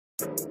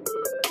Hey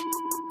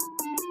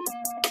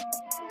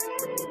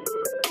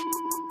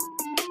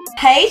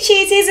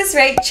Cheaties, it's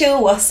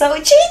Rachel. What's up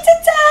with you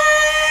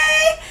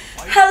today?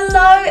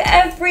 Hello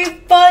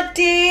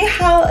everybody,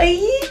 how are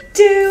you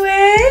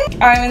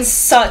doing? I'm in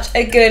such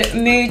a good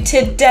mood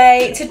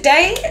today.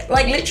 Today,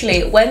 like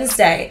literally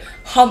Wednesday,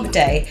 hump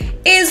day,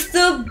 is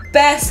the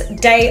best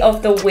day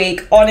of the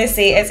week.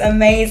 Honestly, it's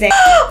amazing.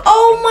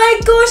 Oh my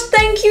gosh,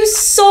 thank you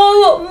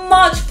so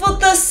much for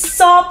the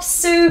sub,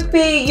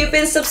 Soupy. You've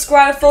been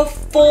subscribed for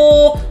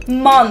 4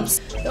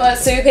 months. Alright,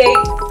 Soupy,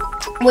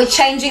 we're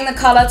changing the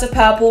color to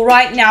purple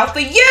right now for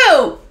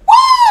you.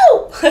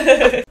 Woo!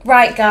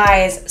 Right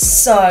guys,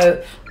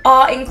 so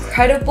our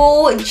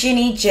incredible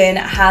Jin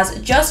has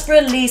just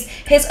released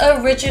his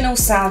original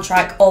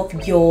soundtrack of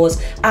Yours,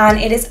 and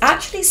it is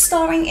actually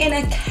starring in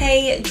a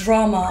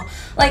K-drama.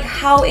 Like,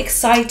 how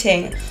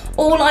exciting.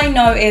 All I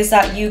know is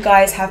that you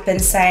guys have been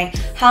saying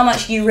how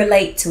much you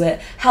relate to it,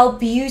 how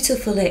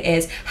beautiful it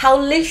is, how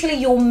literally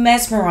you're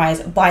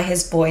mesmerized by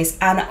his voice,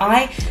 and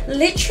I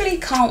literally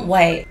can't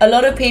wait. A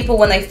lot of people,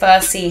 when they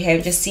first see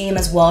him, just see him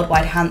as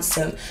worldwide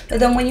handsome, but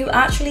then when you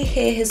actually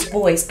hear his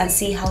voice and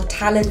see how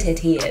talented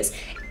he is,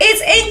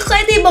 it's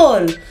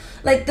incredible!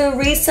 Like the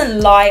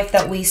recent live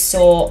that we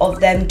saw of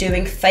them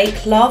doing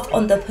Fake Love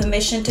on the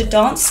Permission to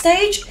Dance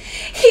stage,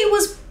 he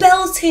was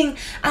belting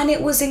and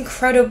it was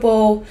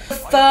incredible. The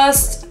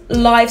first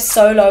live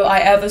solo I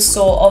ever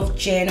saw of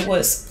Jin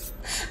was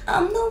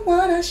I'm the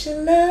one I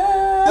should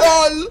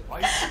love.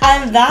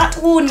 And that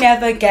will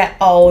never get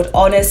old,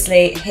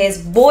 honestly.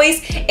 His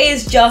voice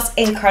is just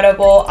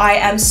incredible. I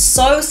am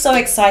so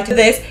excited for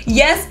this.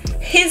 Yes,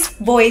 his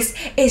voice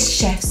is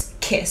chef's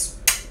kiss.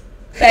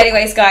 But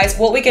anyways guys,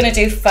 what we're gonna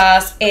do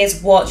first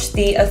is watch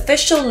the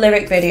official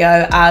lyric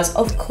video, as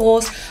of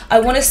course I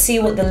want to see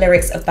what the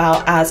lyrics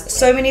about, as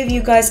so many of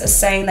you guys are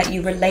saying that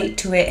you relate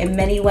to it in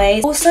many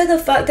ways. Also the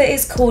fact that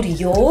it's called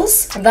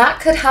Yours, that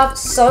could have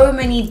so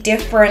many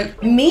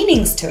different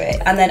meanings to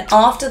it. And then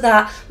after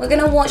that we're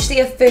gonna watch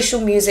the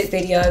official music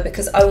video,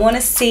 because I want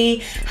to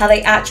see how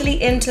they actually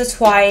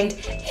intertwined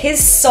his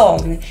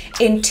song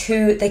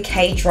into the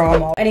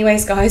K-drama.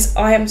 Anyways guys,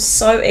 I am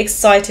so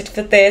excited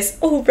for this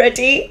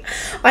already.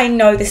 I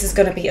know this is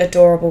going to be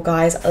adorable,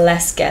 guys.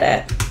 Let's get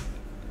it.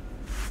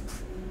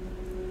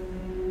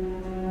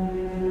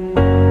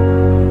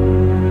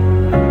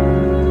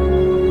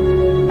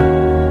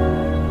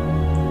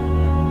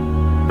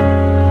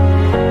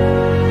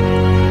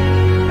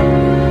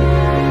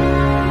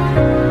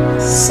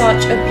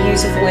 Such a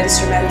beautiful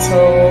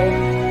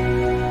instrumental.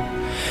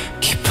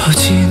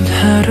 깊어진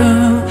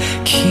하루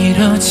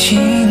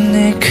길어진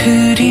내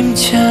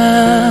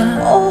그림자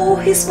Oh,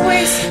 his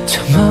voice.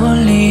 저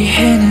멀리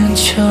해는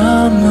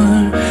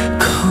저물고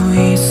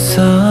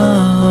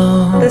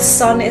있어 The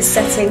sun is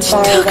setting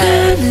far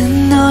away.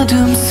 짙어가는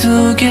어둠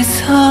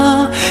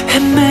속에서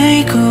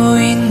헤매고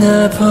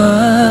있나 봐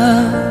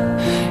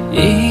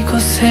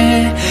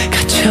이곳에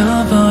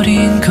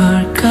갇혀버린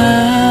걸까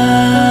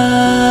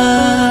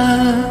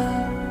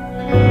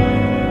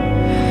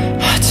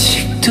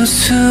아직도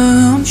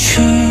숨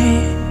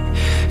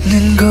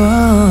쉬는 건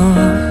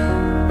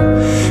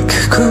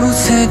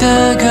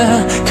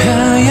그곳에다가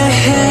가야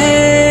해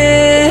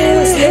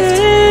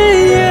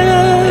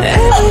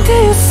Every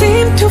day you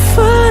seem too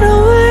far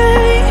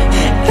away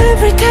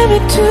Every time I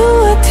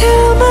do I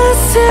tell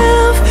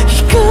myself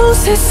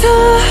이곳에서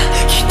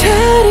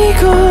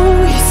기다리고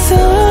있어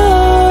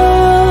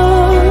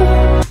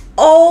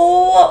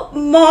Oh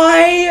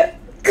my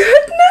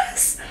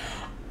goodness.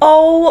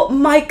 Oh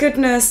my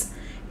goodness.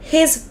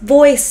 His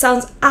voice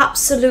sounds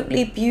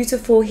absolutely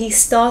beautiful. He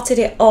started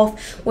it off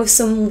with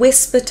some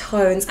whisper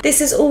tones. This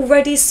is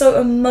already so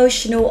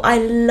emotional. I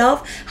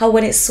love how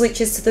when it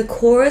switches to the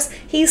chorus,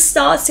 he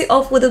starts it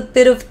off with a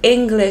bit of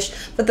English.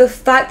 But the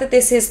fact that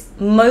this is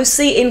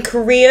mostly in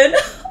Korean,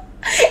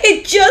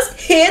 it just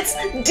hits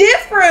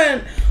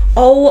different.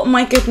 Oh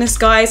my goodness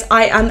guys,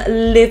 I am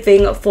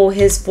living for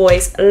his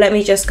voice. Let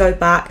me just go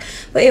back.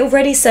 But it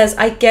already says,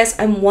 I guess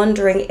I'm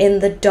wandering in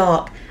the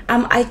dark.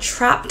 Am I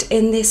trapped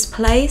in this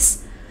place?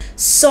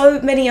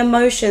 So many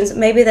emotions.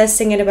 Maybe they're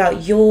singing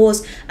about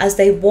yours as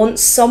they want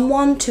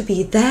someone to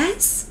be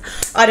theirs.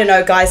 I don't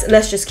know guys,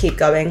 let's just keep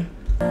going.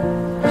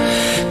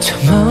 저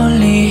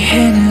멀리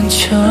해는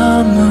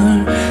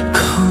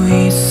저물고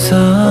있어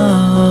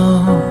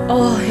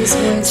Oh, his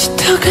voice.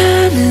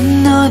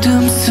 짙어가는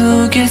어둠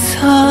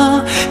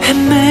속에서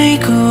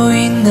헤매고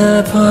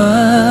있나 봐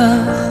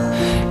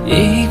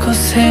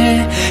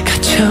이곳에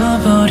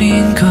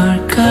갇혀버린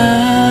걸까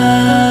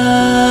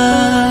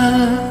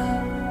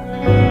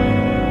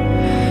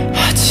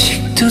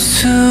아직도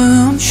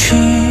숨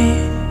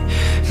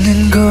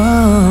쉬는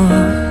건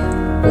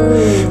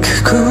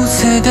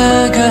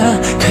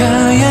그곳에다가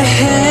가야 해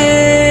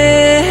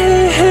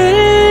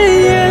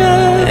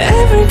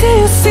Every day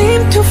you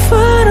seem too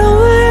far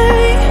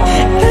away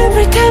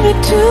Every time I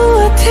do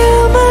I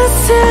tell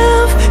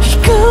myself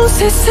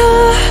이곳에서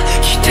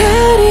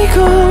기다리고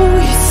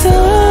있어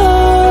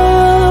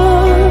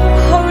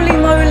Holy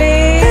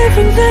moly.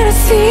 Every night I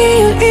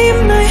see you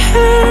in my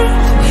heart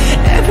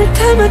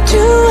time I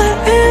do I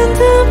end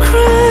up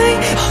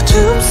crying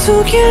어둠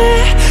속에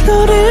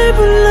너를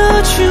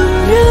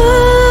불러주면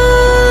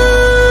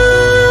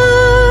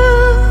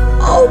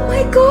Oh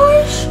my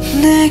gosh.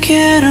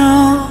 내게로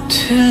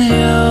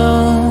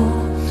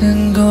들려오는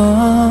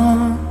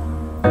건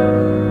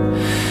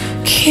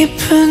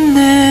깊은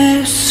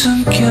내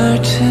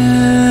숨결들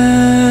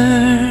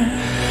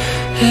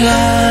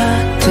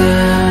라다다다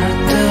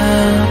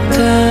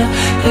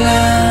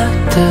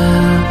라다다다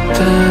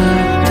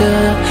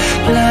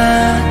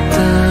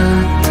라다다다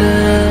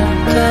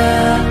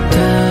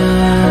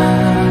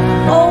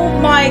Oh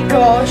my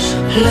gosh.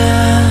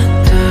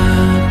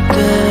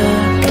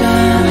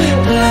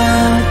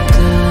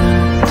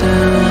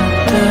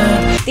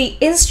 The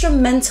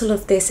instrumental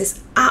of this is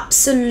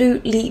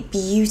absolutely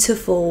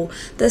beautiful.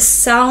 The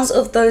sounds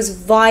of those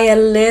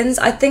violins,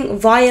 I think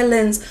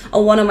violins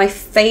are one of my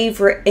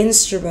favorite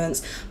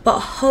instruments, but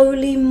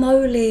holy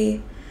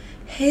moly,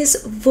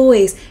 his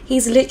voice,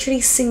 he's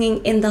literally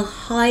singing in the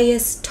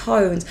highest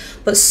tones,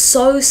 but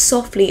so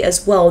softly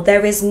as well.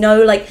 There is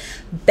no like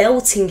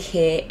belting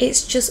here,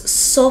 it's just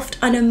soft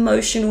and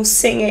emotional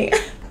singing.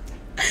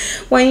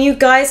 When you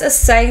guys are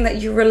saying that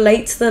you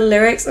relate to the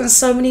lyrics in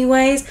so many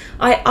ways,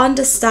 I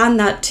understand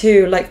that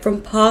too, like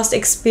from past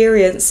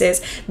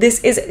experiences. This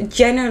is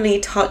genuinely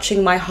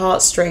touching my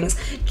heartstrings.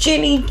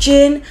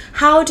 Jin,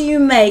 how do you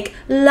make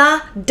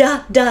la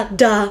da da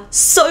da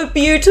so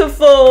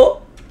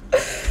beautiful?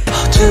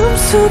 어둠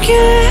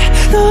속에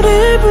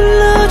너를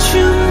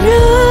불러주면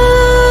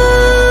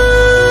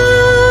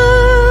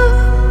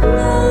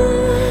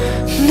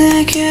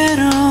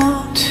내게로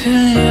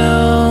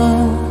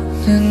들려오는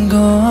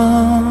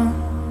건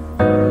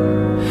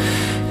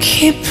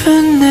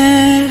깊은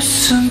내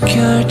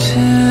숨결들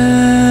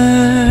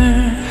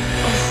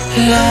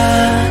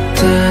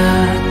라다다다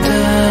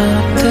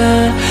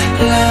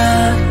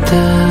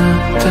라다다다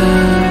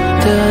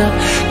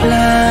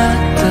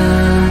라다다다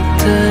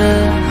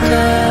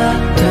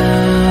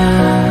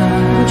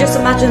Just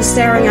imagine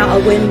staring out a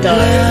window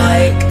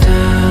like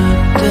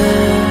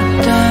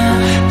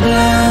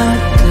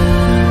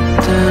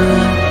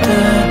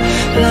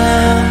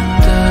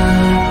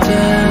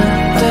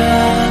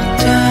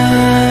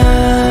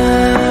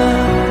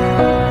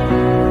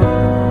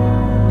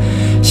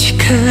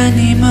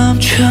시간이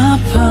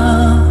멈춰버린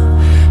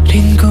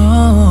곳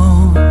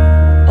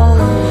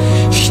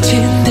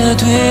이젠 다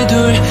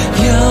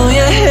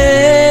되돌려야 해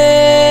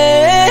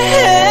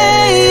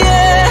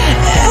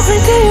Every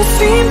day you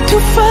seem too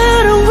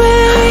far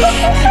away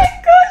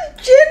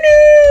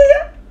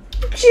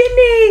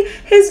Jinny,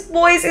 his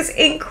voice is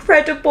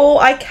incredible.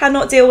 I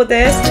cannot deal with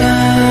this.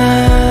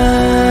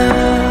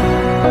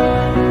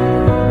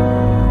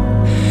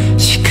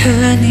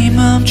 시간이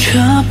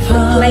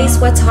멈춰버린 Place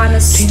where time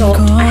has stopped,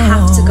 I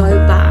have to go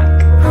back.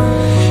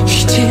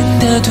 이젠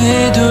다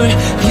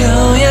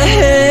되돌려야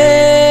해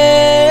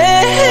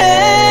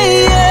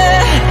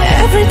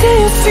Every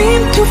day you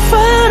seem too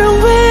far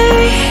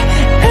away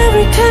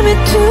Every time I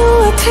do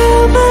I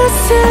tell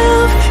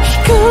myself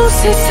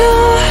이곳에서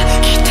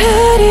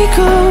기다리고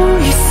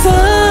있어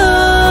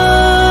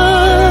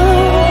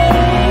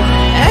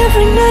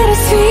Every night I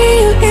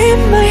see you in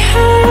my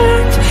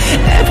heart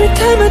Every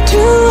time I do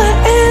I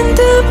end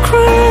up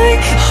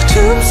crying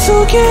어둠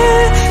속에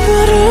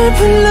너를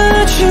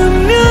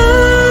불러주면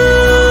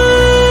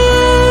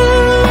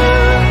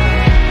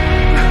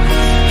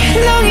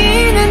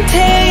일렁이는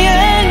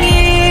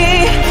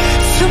태양이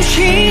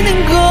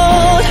숨쉬는 곳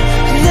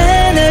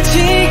난 아직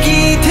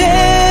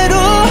이대로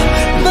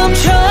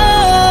멈춰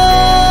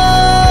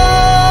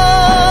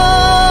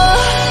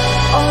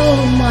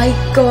Oh my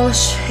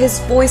gosh, his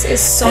voice is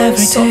so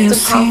soft and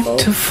powerful.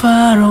 Too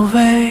far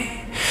away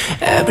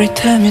Every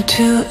time you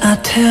do I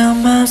tell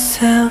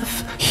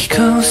myself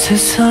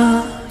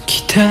이곳에서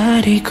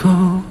기다리고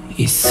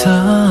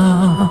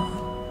있어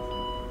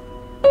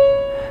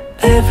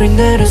Every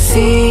night I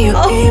see you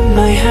in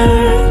my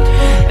heart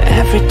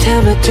Every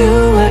time I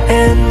do I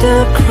end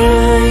up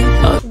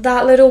crying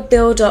That little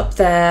build up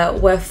there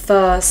where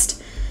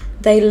first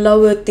they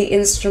lowered the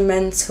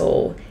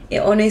instrumental, it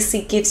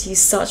honestly gives you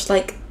such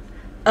like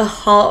a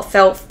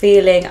heartfelt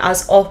feeling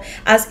as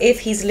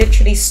if he's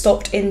literally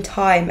stopped in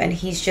time and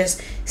he's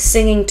just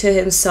singing to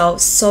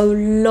himself, so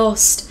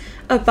lost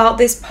about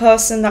this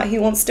person that he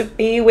wants to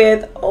be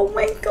with. Oh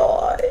my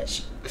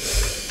gosh.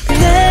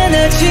 난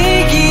아직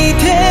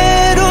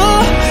이대로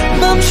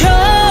멈춰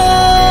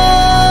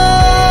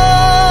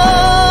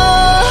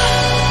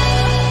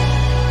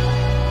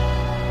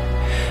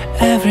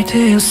Every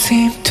day you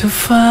seem too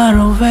far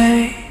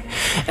away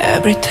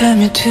Every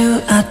time you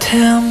do I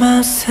tell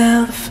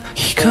myself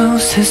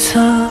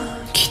이곳에서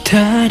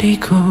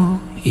기다리고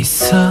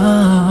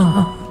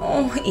있어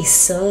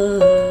있어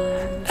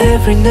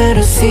Every night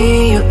I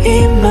see you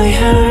in my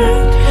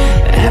heart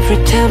Every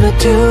time I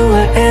do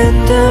I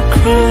end up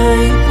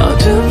crying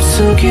어둠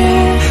속에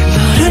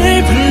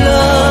너를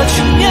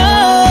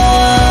불러주면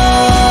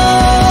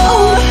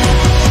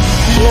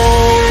La,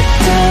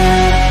 da,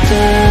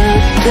 da,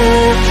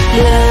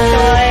 la,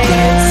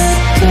 da,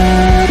 da,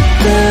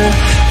 da,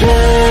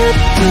 la,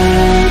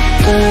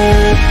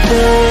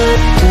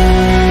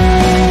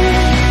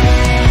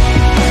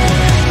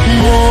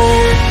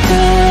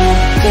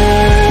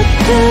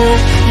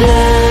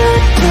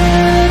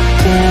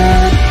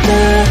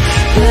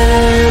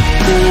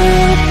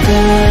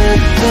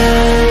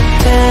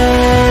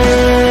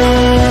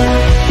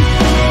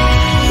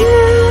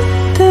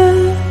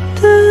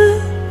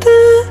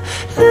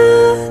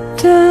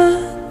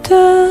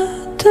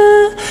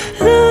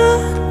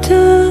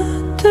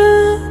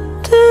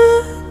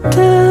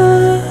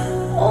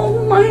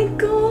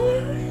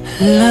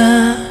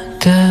 La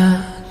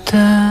da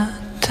da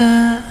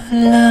da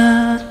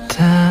la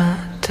da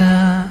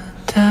da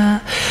da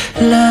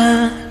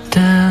la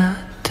da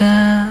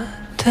da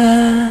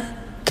da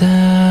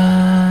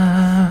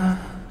da.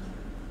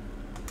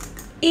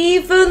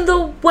 Even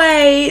the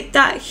way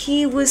that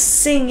he was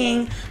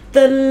singing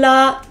the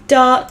la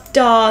da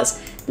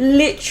da's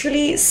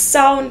literally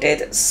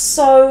sounded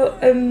so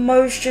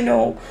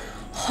emotional.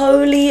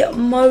 Holy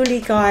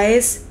moly,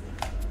 guys.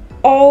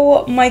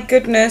 Oh my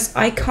goodness,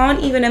 I can't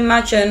even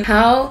imagine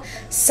how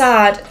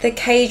sad the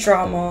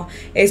K-drama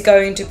is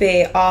going to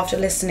be after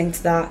listening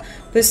to that.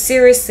 But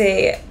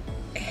seriously,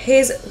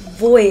 his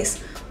voice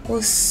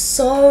was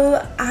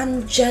so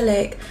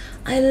angelic.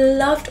 I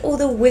loved all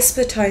the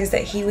whisper tones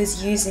that he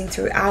was using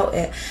throughout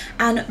it,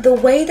 and the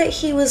way that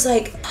he was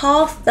like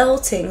half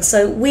belting.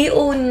 So we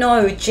all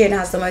know Jin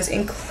has the most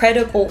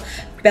incredible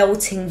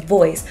belting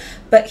voice,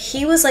 but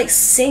he was like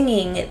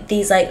singing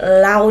these like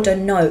louder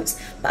notes,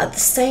 but at the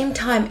same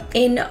time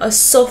in a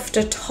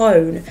softer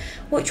tone,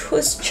 which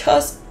was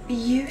just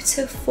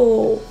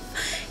beautiful.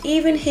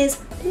 Even his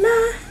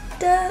la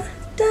da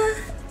da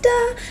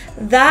da,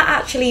 that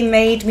actually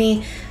made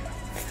me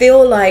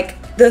feel like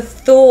the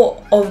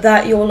thought of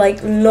that you're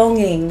like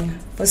longing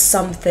for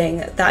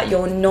something that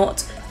you're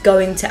not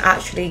going to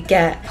actually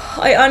get.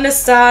 I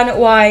understand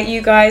why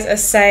you guys are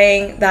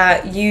saying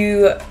that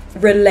you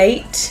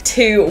relate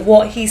to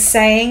what he's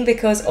saying,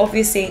 because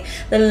obviously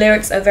the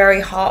lyrics are very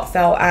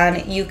heartfelt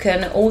and you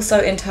can also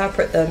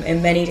interpret them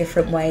in many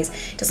different ways.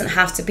 It doesn't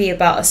have to be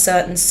about a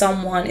certain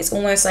someone. It's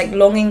almost like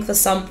longing for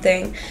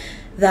something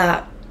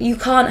that you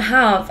can't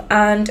have.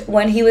 And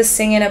when he was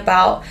singing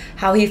about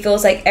how he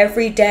feels like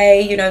every day,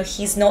 you know,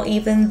 he's not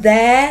even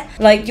there,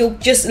 like you're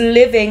just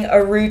living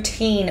a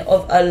routine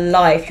of a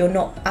life, you're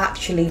not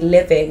actually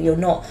living, you're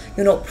not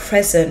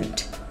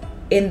present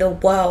in the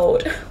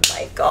world. Oh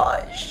my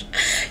gosh,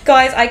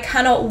 guys, I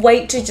cannot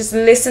wait to just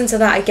listen to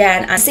that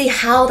again and see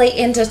how they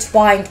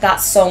intertwined that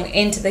song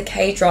into the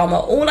K-drama.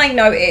 All I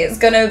know is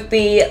gonna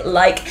be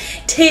like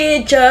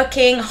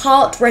tear-jerking,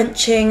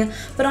 heart-wrenching,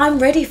 but I'm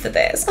ready for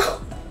this.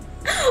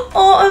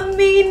 Oh,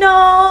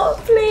 Amina,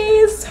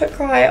 please don't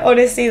cry.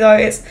 Honestly though,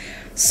 it's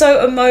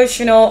so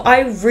emotional.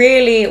 I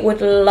really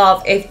would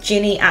love if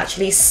Jinny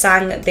actually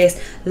sang this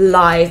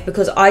live,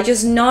 because I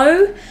just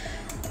know,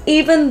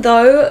 even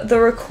though the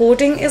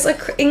recording is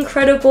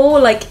incredible,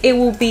 like it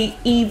will be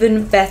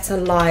even better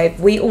live.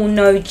 We all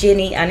know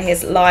Jinny and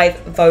his live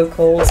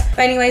vocals. But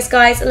anyways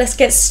guys, let's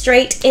get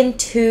straight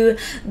into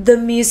the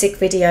music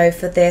video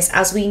for this,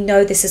 as we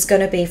know this is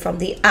going to be from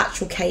the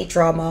actual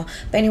K-drama.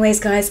 But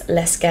anyways guys,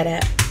 let's get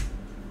it.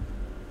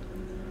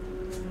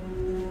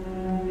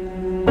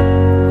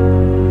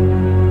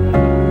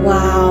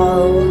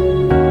 Wow.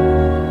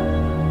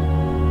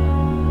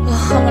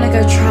 Oh, I want to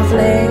go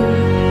traveling.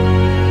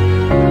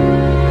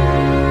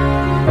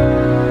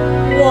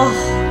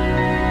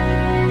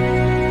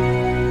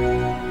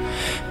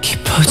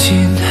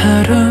 깊어진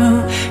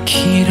하루,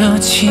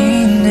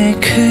 길어진 내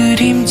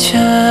그림자,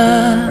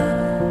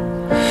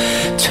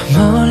 저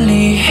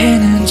멀리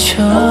해는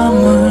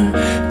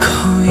저물고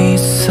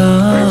있어.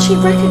 How did she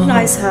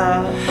recognize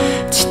her?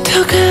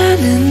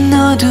 짙어가는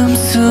어둠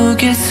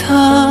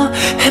속에서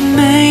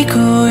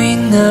헤매고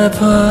있나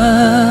봐.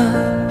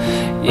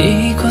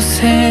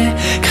 이곳에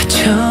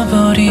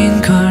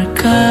갇혀버린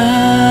걸까?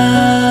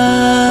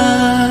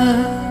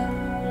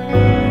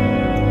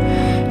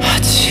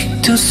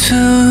 아직도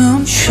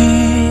숨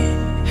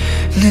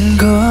쉬는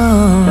건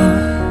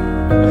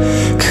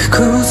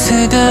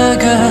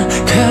그곳에다가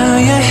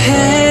가야 해.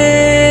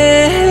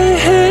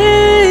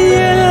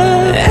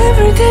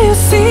 Every day you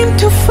seem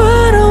too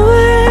far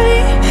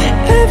away.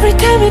 Every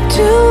time I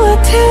do I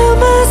tell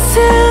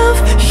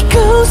myself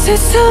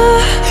이곳에서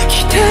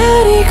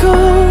기다리고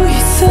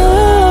있어.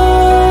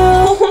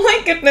 Oh my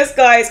goodness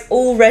guys,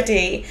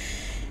 already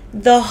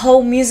the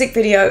whole music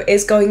video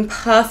is going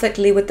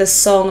perfectly with the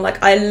song.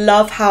 Like I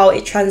love how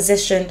it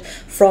transitioned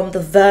from the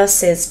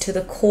verses to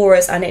the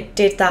chorus, and it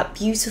did that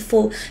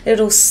beautiful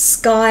little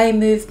sky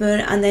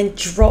movement and then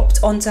dropped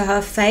onto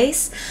her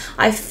face.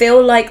 I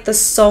feel like the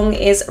song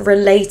is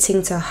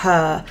relating to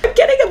her. I'm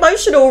getting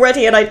emotional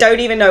already and I don't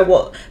even know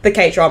what the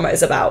K-drama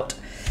is about.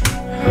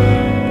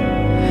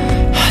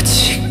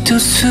 아직도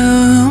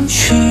숨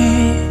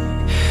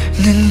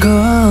쉬는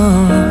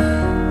건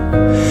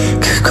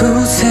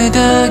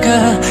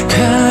그곳에다가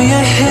가야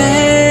해.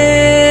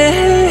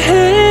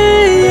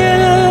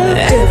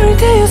 Every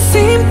day you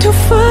seem too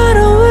far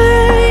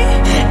away.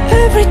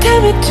 Every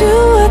time I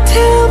do I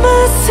tell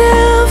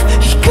myself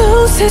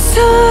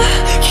이곳에서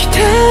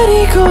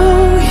기다리고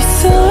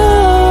있어.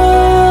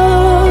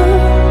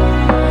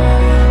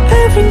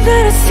 Every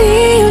night I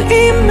see you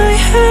in my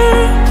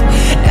heart.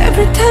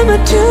 Every time I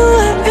do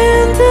I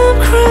end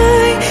up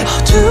crying.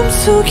 어둠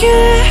속에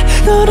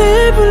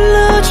너를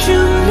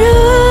불러주면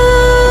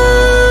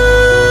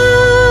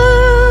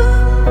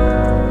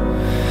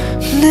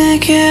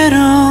내게로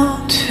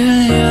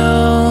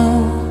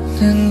들려오는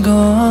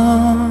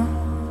건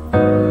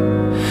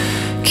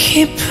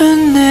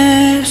깊은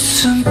내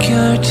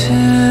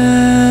숨결들.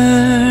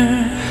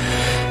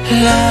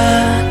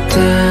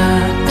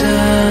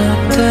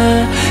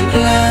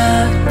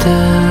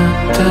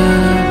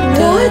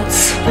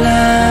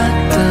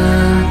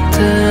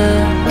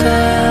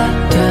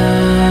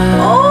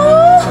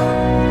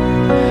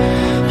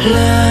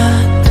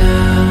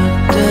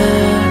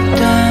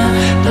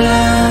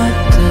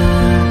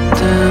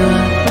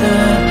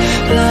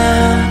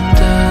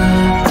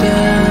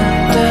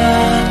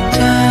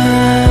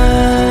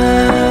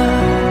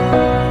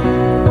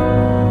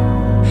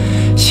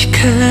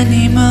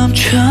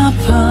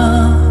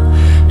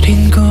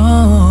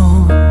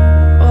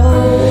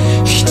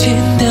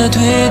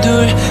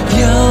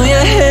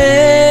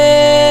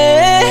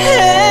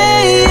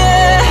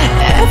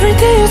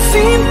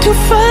 too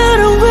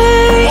far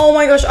away. Oh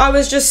my gosh, I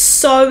was just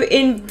so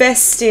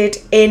invested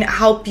in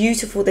how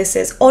beautiful this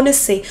is.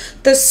 Honestly,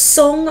 the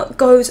song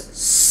goes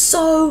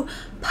so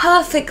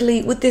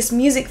perfectly with this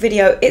music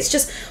video. It's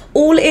just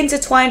all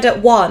intertwined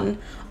at one.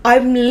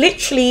 I'm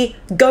literally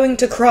going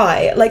to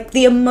cry. Like,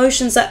 the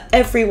emotions are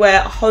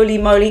everywhere. Holy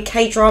moly,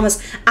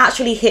 K-dramas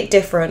actually hit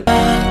different.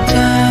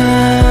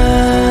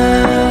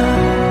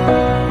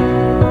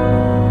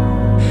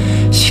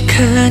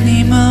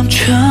 시간이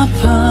멈춰버린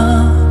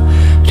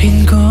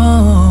곳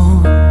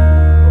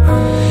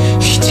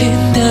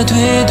이젠 다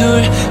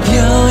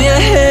되돌려야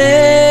해.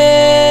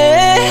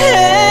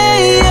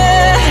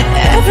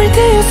 Every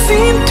day you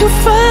seem too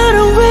far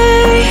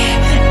away.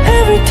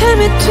 Every time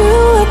I do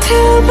I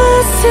tell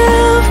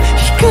myself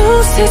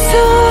이곳에서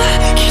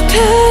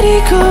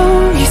기다리고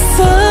있어.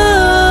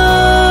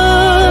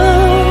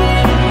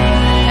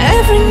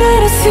 Every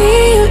night I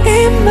see you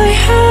in my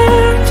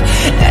heart.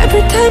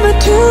 Every time I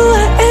do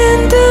I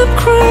end up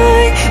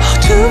crying.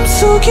 어둠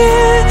속에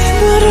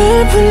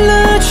너를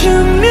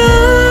불러주면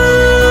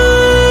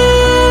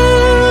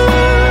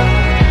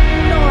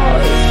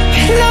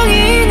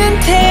흘러있는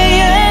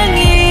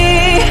태양이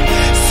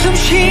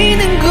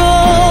숨쉬는 곳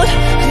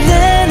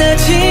난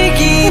아직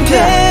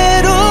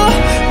이대로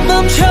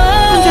멈춰.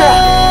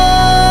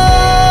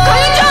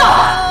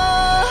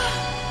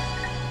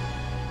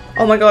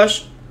 Oh my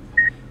gosh.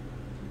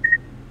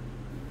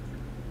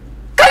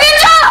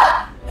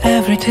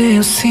 Every day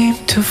you seem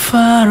too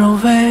far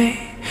away.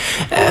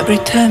 Every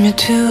time you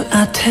do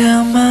I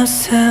tell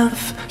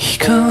myself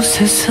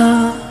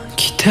이곳에서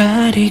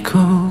기다리고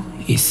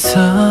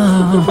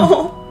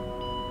있어.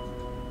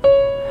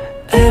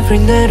 Every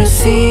night I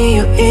see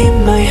you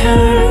in my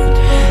heart.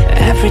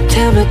 Every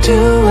time I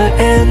do I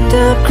end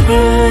up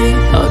crying.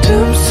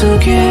 어둠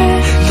속에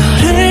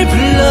너를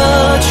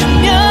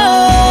불러주면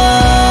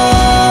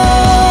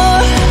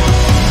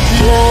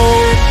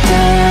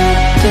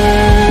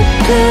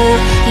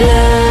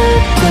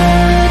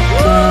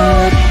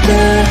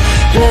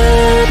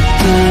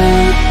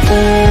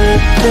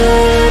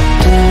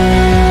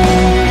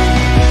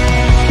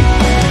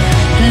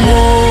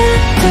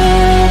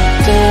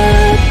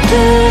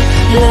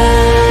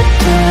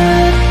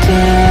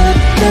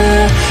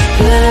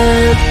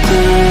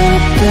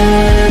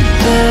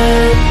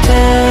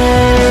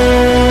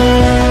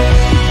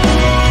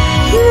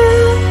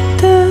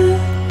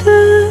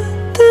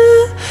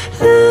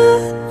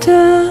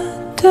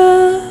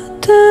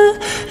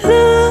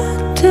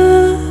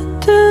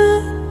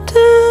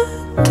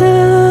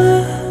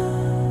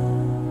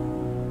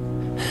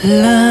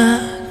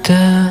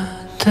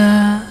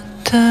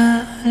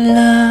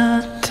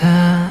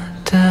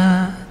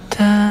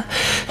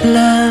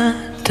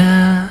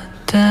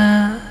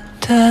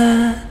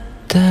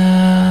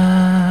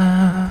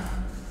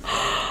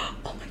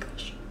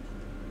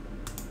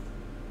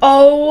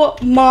Oh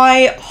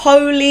my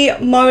holy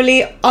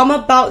moly, I'm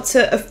about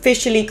to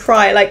officially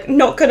cry. Like,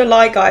 not gonna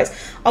lie guys,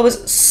 I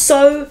was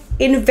so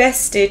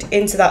invested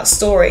into that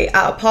story.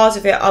 At a part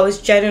of it I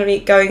was genuinely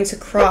going to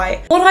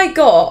cry. What I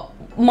got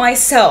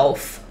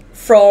myself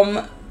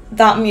from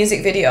that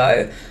music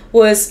video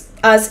was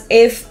as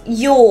if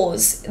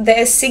yours,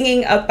 they're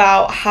singing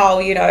about how,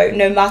 you know,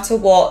 no matter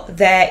what,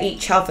 they're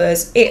each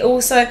other's. It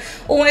also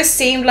almost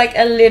seemed like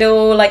a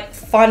little like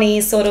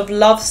funny sort of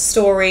love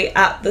story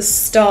at the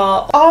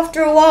start.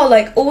 After a while,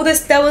 like all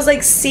this, there was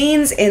like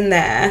scenes in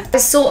there, a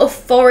sort of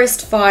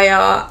forest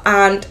fire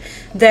and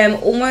them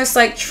almost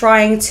like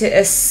trying to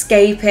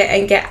escape it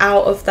and get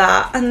out of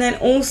that. And then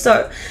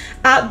also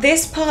at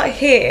this part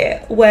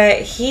here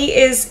where he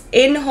is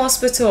in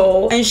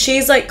hospital and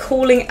she's like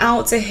calling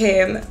out to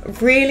him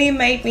really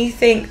made me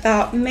think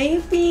that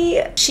maybe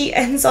she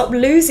ends up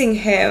losing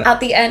him.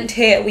 At the end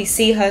here we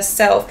see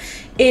herself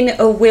in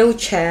a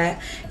wheelchair.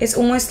 It's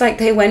almost like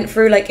they went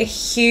through like a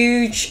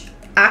huge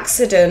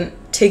accident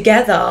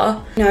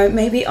together. You know,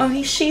 maybe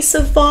only she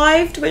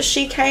survived but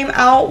she came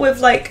out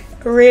with like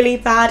really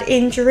bad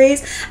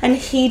injuries and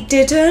he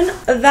didn't.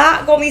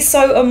 That got me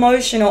so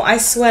emotional, I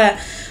swear.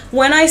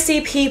 When I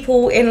see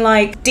people in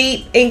like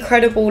deep,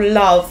 incredible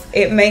love,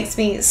 it makes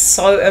me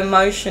so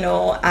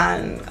emotional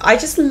and I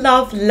just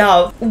love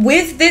love.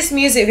 With this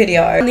music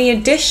video and the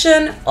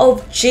addition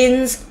of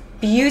Jin's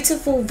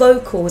beautiful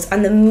vocals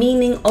and the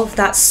meaning of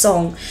that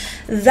song,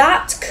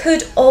 that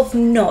could have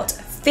not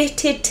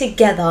fitted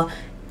together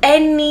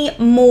any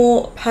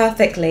more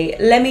perfectly.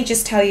 Let me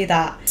just tell you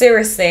that.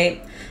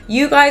 Seriously.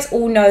 You guys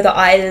all know that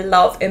I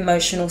love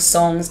emotional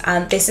songs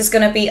and this is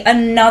going to be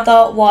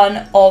another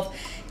one of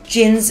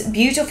Jin's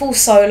beautiful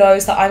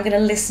solos that I'm going to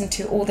listen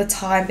to all the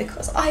time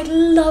because I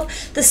love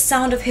the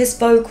sound of his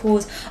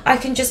vocals. I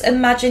can just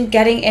imagine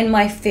getting in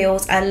my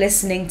feels and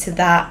listening to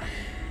that.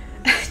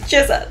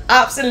 Just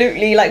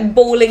absolutely like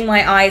bawling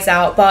my eyes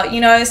out. But you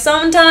know,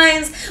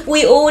 sometimes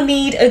we all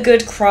need a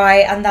good cry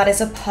and that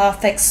is a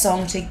perfect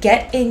song to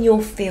get in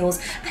your feels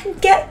and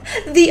get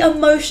the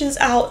emotions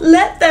out.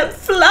 Let them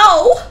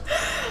flow.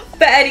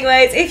 But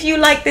anyways, if you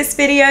like this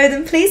video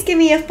then please give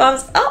me a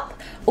thumbs up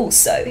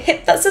Also,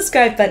 hit that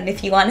subscribe button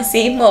if you want to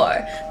see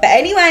more. But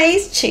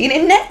anyways, tune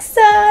in next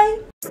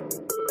time.